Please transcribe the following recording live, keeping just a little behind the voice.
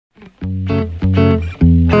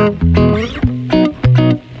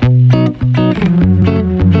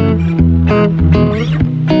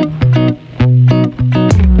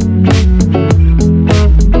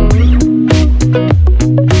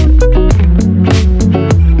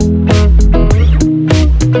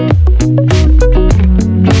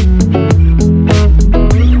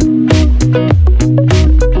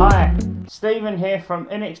from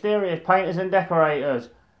INEXTERIORS Painters and Decorators,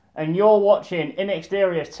 and you're watching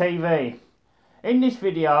INEXTERIORS TV. In this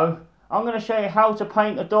video, I'm going to show you how to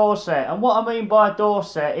paint a door set, and what I mean by a door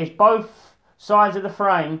set is both sides of the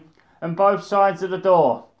frame and both sides of the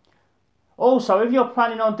door. Also, if you're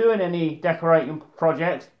planning on doing any decorating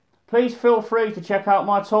projects, please feel free to check out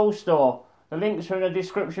my tool store. The links are in the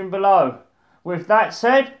description below. With that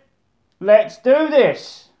said, let's do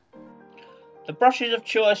this! The brushes of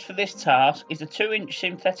choice for this task is a 2-inch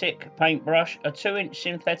synthetic paintbrush, a 2-inch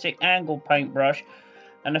synthetic angled paintbrush,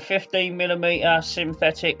 and a 15mm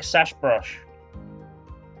synthetic Sash brush.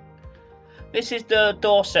 This is the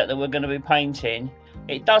door set that we're going to be painting.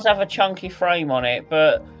 It does have a chunky frame on it,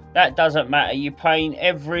 but that doesn't matter. You paint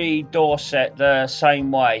every door set the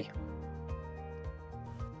same way.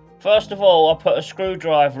 First of all, I put a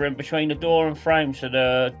screwdriver in between the door and frame so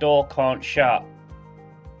the door can't shut.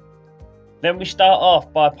 Then we start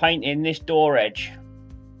off by painting this door edge.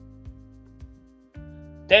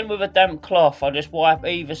 Then with a damp cloth, I just wipe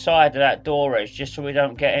either side of that door edge just so we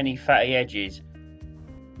don't get any fatty edges.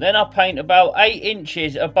 Then I paint about 8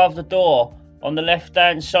 inches above the door on the left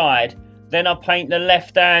hand side. Then I paint the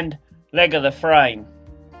left hand leg of the frame.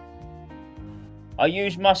 I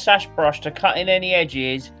use my Sash brush to cut in any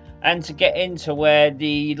edges and to get into where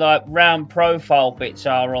the round profile bits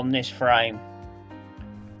are on this frame.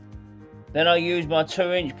 Then I use my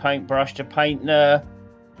 2-inch paintbrush to paint the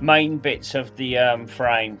main bits of the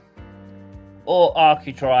frame, or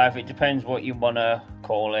architrave, it depends what you want to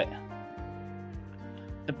call it.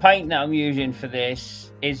 The paint that I'm using for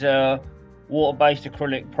this is a water-based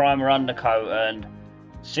acrylic primer undercoat, and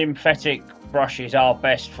synthetic brushes are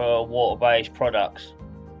best for water-based products.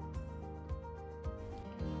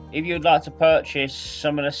 If you'd like to purchase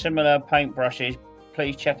some of the similar paintbrushes,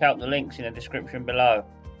 please check out the links in the description below.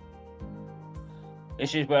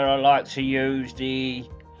 This is where I like to use the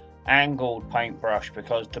angled paintbrush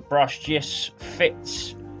because the brush just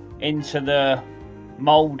fits into the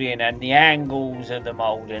moulding and the angles of the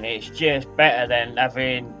moulding. It's just better than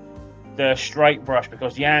having the straight brush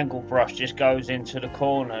because the angled brush just goes into the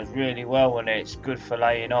corners really well and it's good for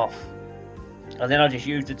laying off. And then I just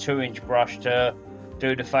use the 2-inch brush to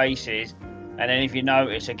do the faces, and then if you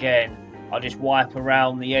notice again, I just wipe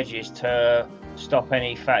around the edges to stop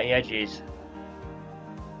any fatty edges.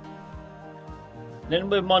 Then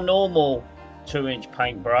with my normal 2-inch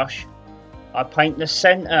paintbrush, I paint the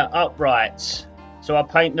centre uprights. So I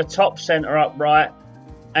paint the top centre upright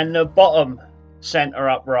and the bottom centre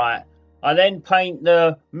upright. I then paint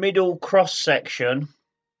the middle cross section.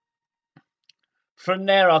 From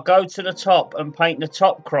there I go to the top and paint the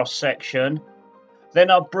top cross section. Then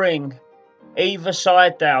I bring either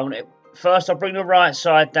side down. First I bring the right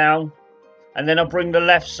side down, and then I bring the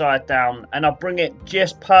left side down, and I bring it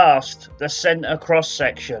just past the centre cross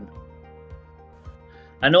section.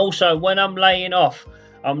 And also when I'm laying off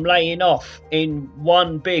in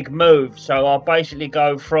one big move. So I basically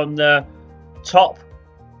go from the top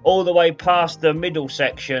all the way past the middle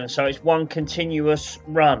section, so it's one continuous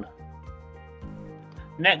run.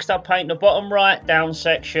 Next I paint the bottom right down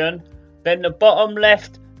section, then the bottom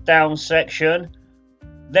left down section,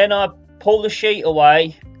 then I pull the sheet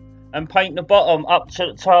away and paint the bottom up to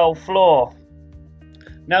the tile floor.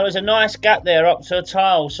 Now there's a nice gap there up to the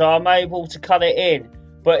tile, so I'm able to cut it in.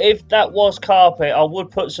 But if that was carpet, I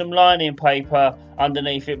would put some lining paper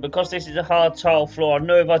underneath it because this is a hard tile floor. I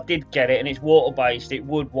know if I did get it and it's water based, it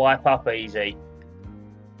would wipe up easy.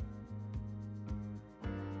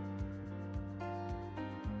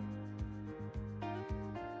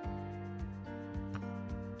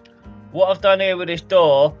 What I've done here with this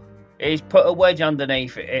door is put a wedge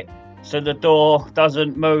underneath it so the door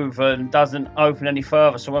doesn't move and doesn't open any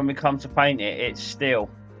further, so when we come to paint it, it's still.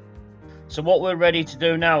 So what we're ready to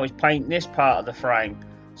do now is paint this part of the frame.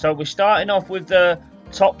 So we're starting off with the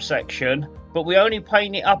top section, but we only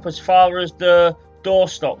paint it up as far as the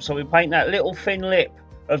doorstop. So we paint that little thin lip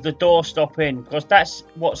of the doorstop in, because that's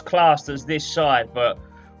what's classed as this side, but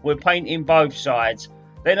we're painting both sides.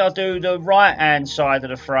 Then I'll do the right hand side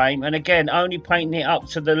of the frame, and again only painting it up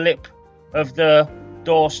to the lip of the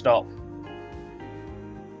doorstop.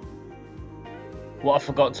 What I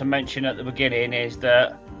forgot to mention at the beginning is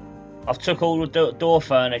that I've took all the door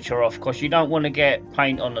furniture off because you don't want to get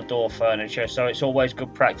paint on the door furniture, so it's always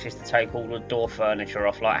good practice to take all the door furniture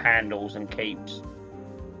off, like handles and keeps.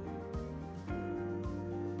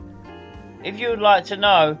 If you would like to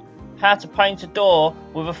know how to paint a door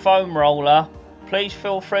with a foam roller, please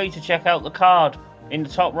feel free to check out the card in the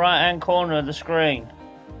top right hand corner of the screen.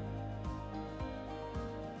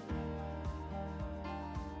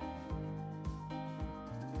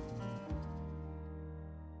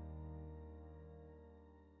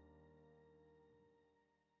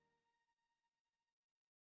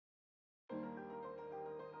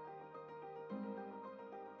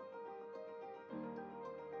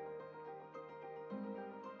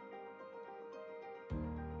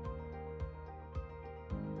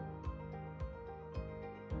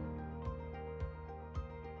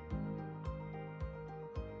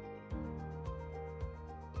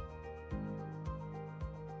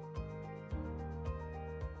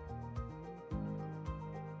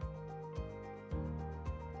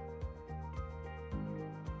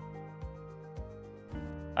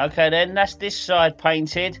 Okay then, that's this side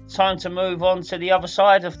painted. Time to move on to the other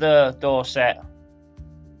side of the door set.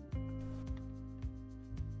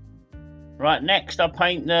 Right, next I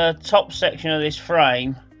paint the top section of this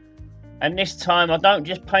frame, and this time I don't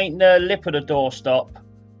just paint the lip of the doorstop,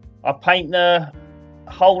 I paint the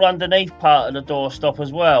whole underneath part of the doorstop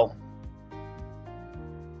as well.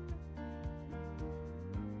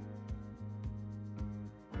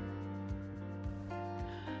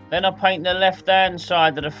 Then I paint the left hand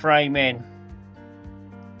side of the frame in.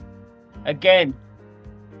 Again,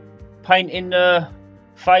 painting the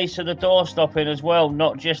face of the doorstop in as well,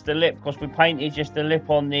 not just the lip, because we painted just the lip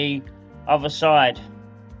on the other side.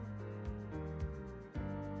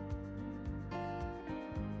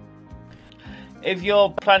 If you're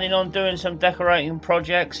planning on doing some decorating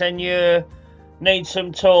projects and you need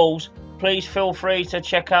some tools, please feel free to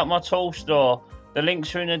check out my tool store. The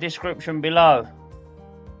links are in the description below.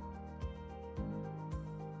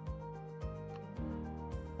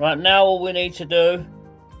 Right, now all we need to do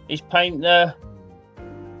is paint the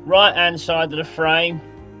right hand side of the frame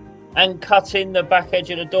and cut in the back edge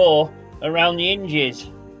of the door around the hinges.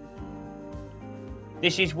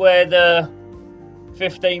 This is where the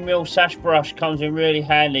 15mm sash brush comes in really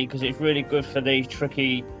handy, because it's really good for these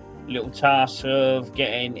tricky little tasks of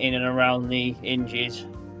getting in and around the hinges.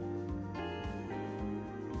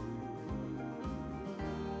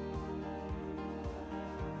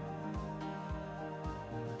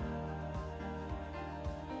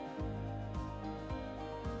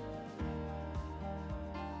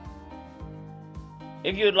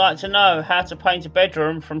 If you'd like to know how to paint a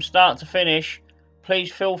bedroom from start to finish,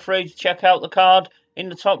 please feel free to check out the card in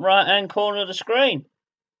the top right hand corner of the screen.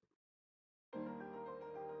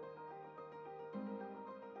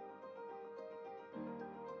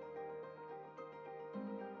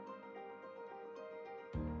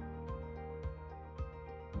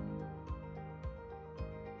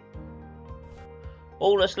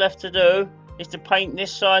 All that's left to do is to paint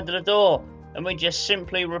this side of the door, and we just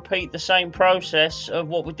simply repeat the same process of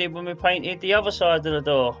what we did when we painted the other side of the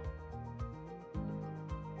door.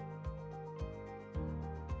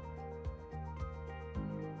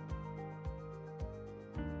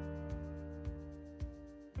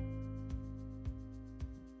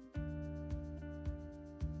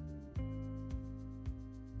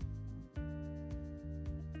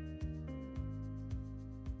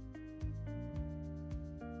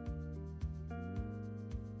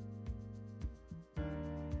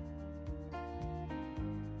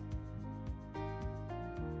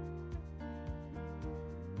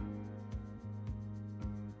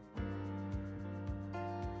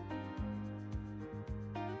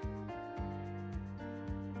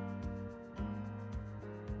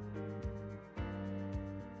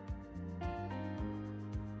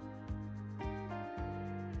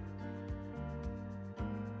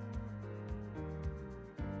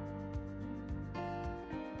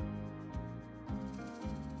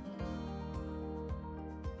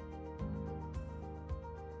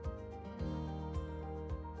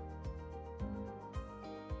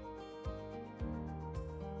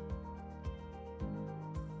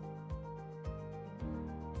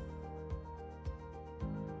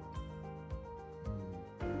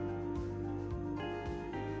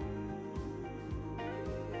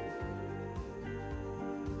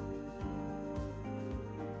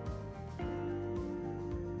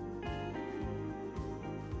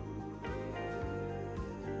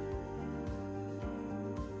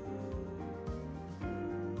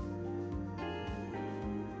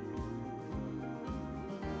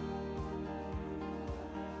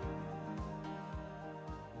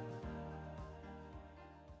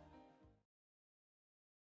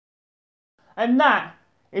 And that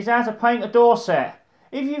is how to paint a door set.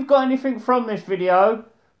 If you've got anything from this video,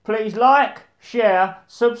 please like, share,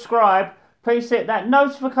 subscribe. Please hit that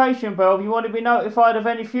notification bell if you want to be notified of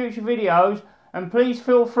any future videos. And please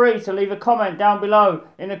feel free to leave a comment down below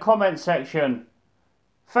in the comment section.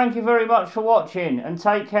 Thank you very much for watching, and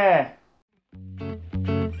take care.